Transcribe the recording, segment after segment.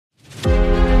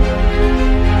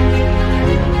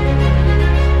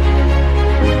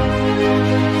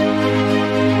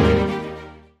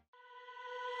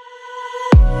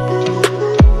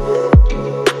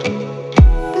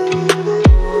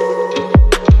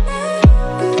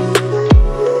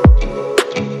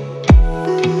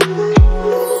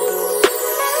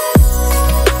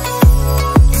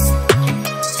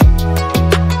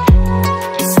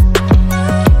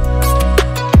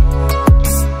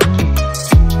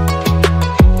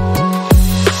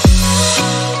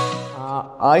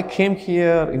I came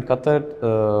here in Qatar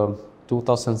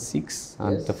 2006,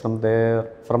 and Yes.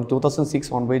 from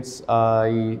 2006 onwards,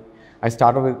 I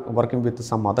started working with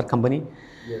some other company.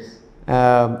 Yes.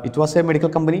 It was a medical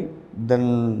company. Then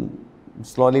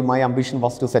slowly my ambition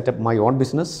was to set up my own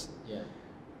business. Yeah.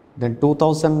 Then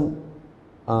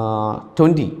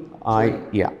 2020,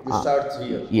 You start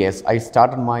here. yes, I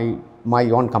started my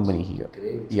own company here.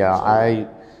 Great. Yeah, Mashallah.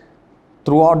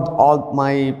 throughout all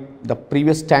the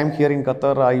previous time here in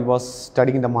Qatar, I was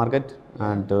studying the market,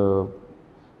 and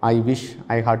I wish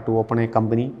I had to open a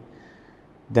company.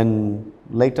 Then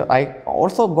later, I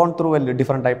also gone through a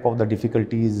different type of the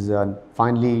difficulties, and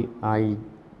finally,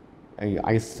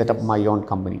 I set up my own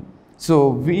company. So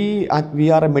we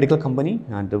are a medical company,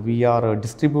 and we are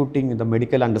distributing the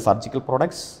medical and the surgical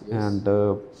products, Yes. and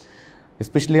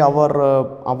especially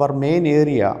our main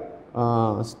area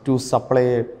is to supply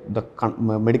the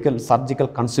medical surgical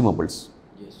consumables.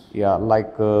 Yes. Yeah,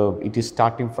 like it is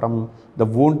starting from the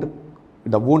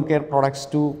wound care products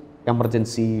to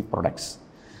emergency products.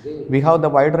 Great. We have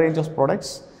the wide range of products,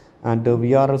 and we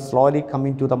are slowly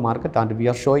coming to the market, and we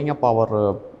are showing up our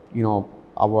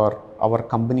our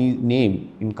company name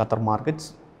in Qatar markets,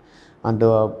 and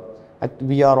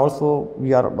we are our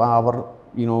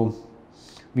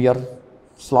we are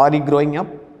slowly growing up,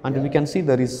 and we can see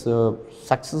there is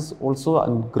success also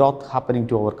and growth happening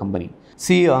to our company.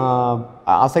 See,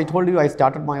 as I told you, I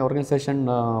started my organization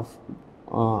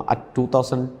at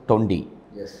 2020.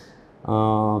 Yes.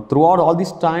 Throughout all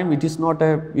this time, it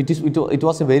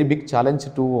was a very big challenge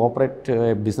to operate a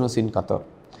business in Qatar,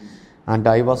 and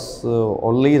I was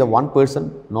only the one person.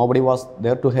 Nobody was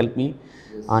there to help me,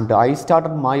 Yes. and I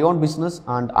started my own business,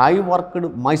 and I worked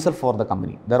myself for the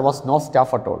company. There was no staff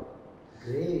at all.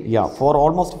 Great. Yeah, for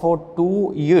almost for 2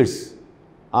 years,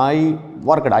 I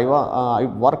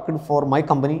worked for my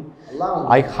company. Alone.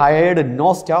 I hired no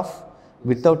staff.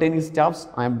 Without any staffs,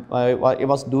 I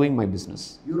was doing my business.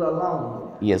 You're alone.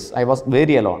 Yes, I was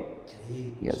very alone.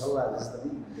 Great. Yes. Mashallah, that's the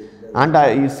big. And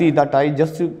you see that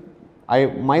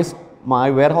my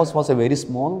warehouse was a very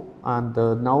small, and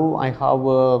now I have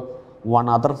one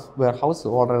other warehouse,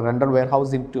 or a rental warehouse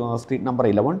in street number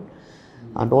 11,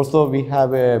 and also we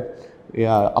have a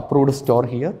approved store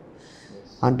here. Yes.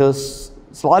 And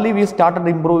slowly we started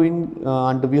improving,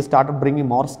 and we started bringing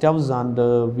more stuffs, and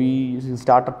we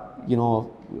started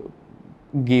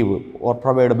give or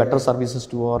provide better services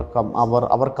to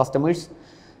our customers.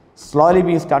 Slowly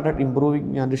we started improving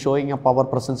and showing up our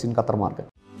presence in Qatar market.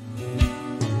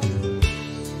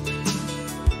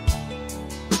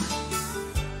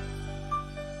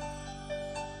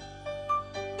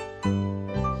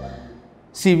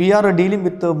 See, we are dealing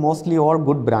with mostly all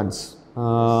good brands.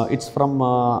 It's from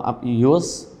US,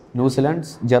 New Zealand,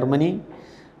 Germany.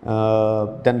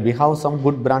 Then we have some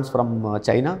good brands from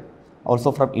China,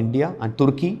 also from India and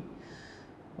Turkey.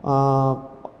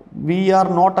 We are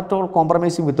not at all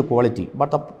compromising with the quality,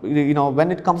 but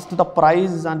when it comes to the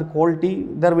price and quality,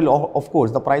 there will of course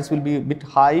the price will be a bit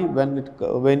high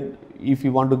when if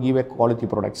you want to give a quality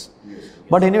products. Yes.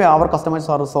 But anyway, our customers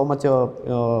are so much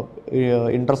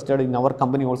interested in our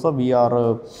company. Also, we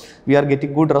are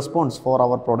getting good response for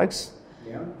our products.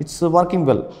 Yeah. It's working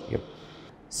well. Yep.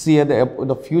 See,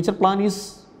 the future plan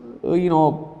is,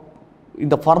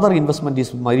 the further investment is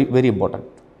very, very important.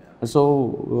 Yeah.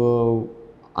 So,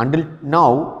 until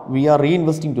now, we are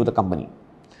reinvesting to the company.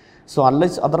 So,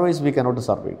 otherwise we cannot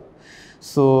survive.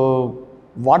 So,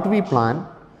 what we plan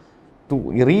to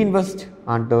reinvest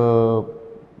and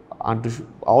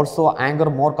also anchor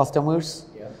more customers,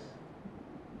 Yeah.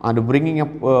 and bringing up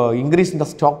increase in the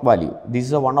stock value. This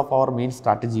is one of our main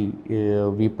strategy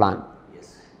we plan.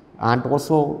 Yes. And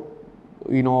also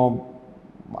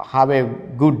have a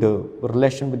good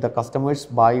relation with the customers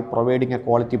by providing a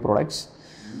quality products.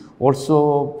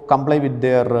 Also comply with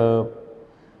their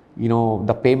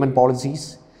the payment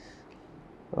policies.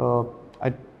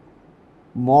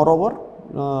 Moreover,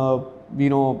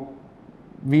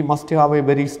 we must have a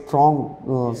very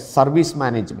strong service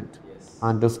management. Yes.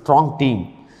 And a strong team. Yes.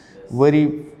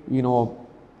 Very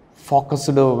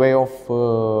focused way of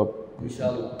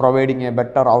Inshallah. providing a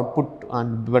better output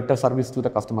and better service to the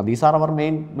customer. These are our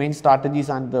main strategies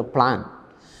and the plan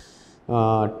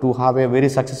to have a very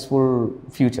successful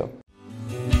future.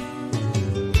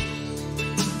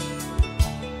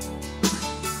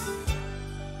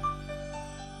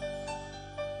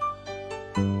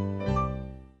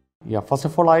 Yeah, first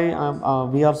of all,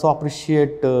 we also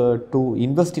appreciate to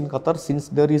invest in Qatar, since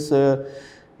there is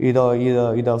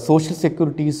the social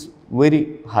security is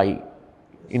very high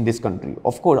in this country,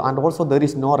 of course, and also there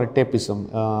is no red tapeism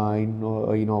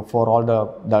for all the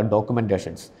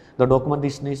documentations. the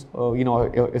documentation is,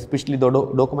 especially the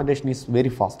documentation is very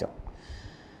faster.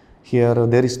 Here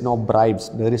there is no bribes,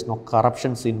 there is no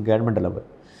corruptions in government level.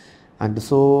 And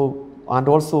so, and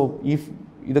also if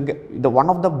the one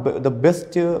of the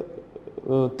best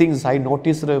things I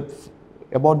noticed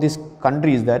about this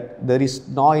country is that there is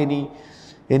no any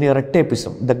red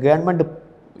tapeism. The government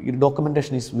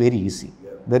documentation is very easy.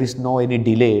 There is no any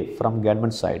delay from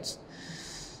government sides.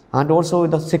 And also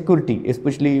the security,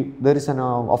 especially there is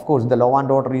of course the law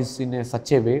and order is in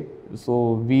such a way. So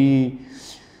we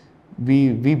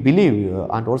believe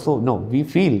and also we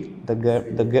feel the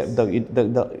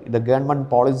government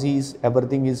policies,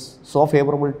 everything is so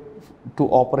favorable to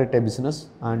operate a business,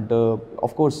 and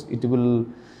of course it will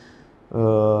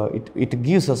it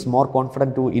gives us more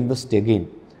confidence to invest again.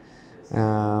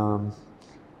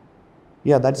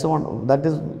 Yeah, that's one. That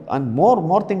is, and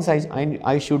more things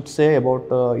I should say about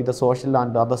the social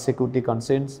and other security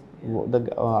concerns.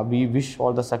 We wish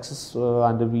all the success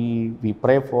and we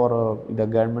pray for the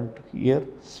government here,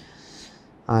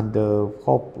 and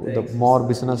hope the more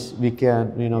business we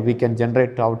can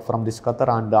generate out from this Qatar,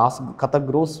 and as Qatar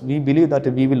grows, we believe that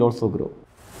we will also grow.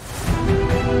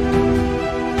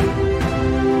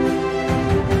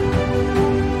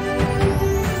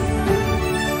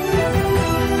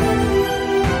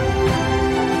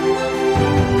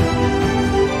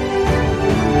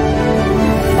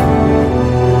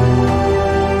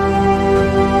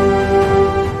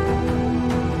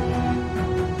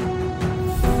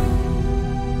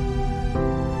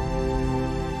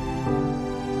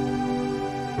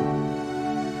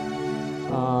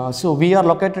 So we are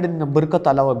located in Birkat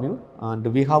Al Awamir, and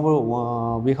we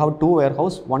have two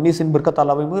warehouses. One is in Birkat Al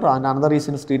Awamir and another is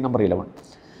in street number 11.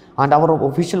 And our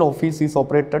official office is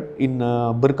operated in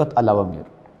Birkat Al Awamir.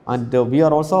 And we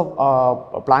are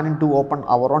also planning to open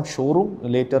our own showroom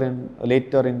later in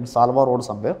Salwa Road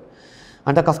somewhere.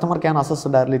 And the customer can access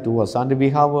directly to us. And we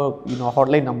have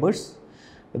hotline numbers,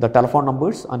 the telephone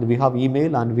numbers, and we have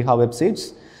email and we have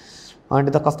websites. And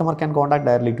the customer can contact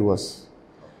directly to us.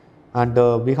 And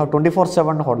we have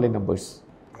 24/7 hotline numbers.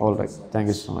 All right. Thank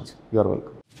you so much. You are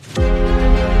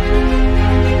welcome.